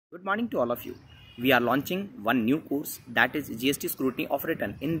Good morning to all of you. We are launching one new course, that is GST Scrutiny of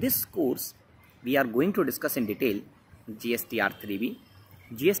Return. In this course, we are going to discuss in detail GSTR 3B,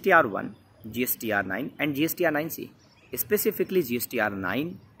 GSTR 1, GSTR 9 and GSTR 9C. Specifically GSTR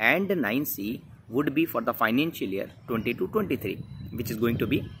 9 and 9C would be for the financial year 22-23, which is going to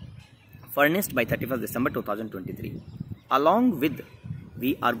be furnished by 31st December 2023. Along with,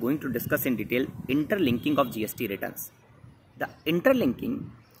 we are going to discuss in detail interlinking of GST returns. The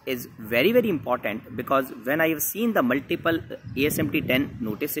interlinking is very important because when I have seen the multiple ASMT 10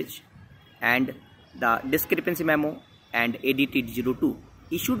 notices and the discrepancy memo and ADT 02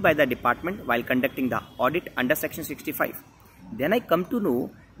 issued by the department while conducting the audit under section 65, then I come to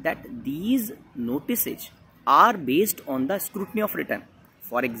know that these notices are based on the scrutiny of return.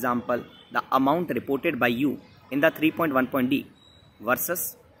 For example, the amount reported by you in the 3.1.d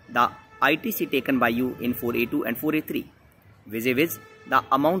versus the ITC taken by you in 4A2 and 4A3, vis-a-vis the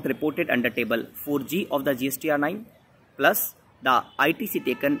amount reported under table 4G of the GSTR 9 plus the ITC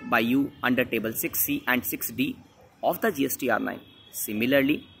taken by you under table 6C and 6D of the GSTR 9.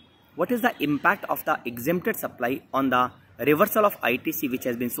 Similarly, what is the impact of the exempted supply on the reversal of ITC which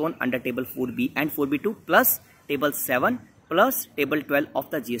has been shown under table 4B and 4B2 plus table 7 plus table 12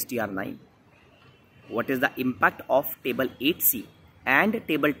 of the GSTR 9? What is the impact of table 8C and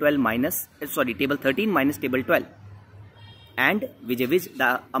table 13 minus table 12 and vis-a-vis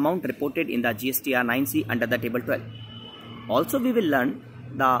the amount reported in the GSTR 9C under the table 12. Also, we will learn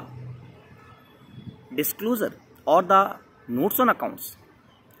the disclosure or the notes on accounts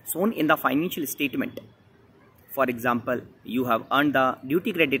shown in the financial statement. For example, you have earned the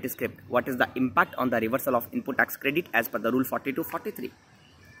duty credit script. What is the impact on the reversal of input tax credit as per the rule 42-43?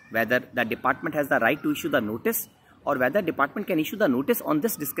 Whether the department has the right to issue the notice or whether department can issue the notice on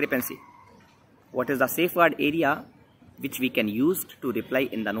this discrepancy. What is the safeguard area which we can use to reply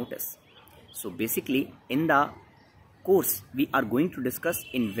in the notice? So basically, in the course, we are going to discuss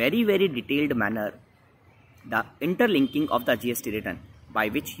in very detailed manner the interlinking of the GST return, by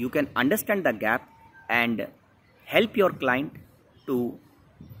which you can understand the gap and help your client to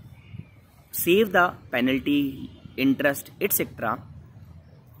save the penalty, interest, etc.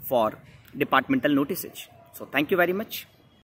 for departmental notices. So thank you very much.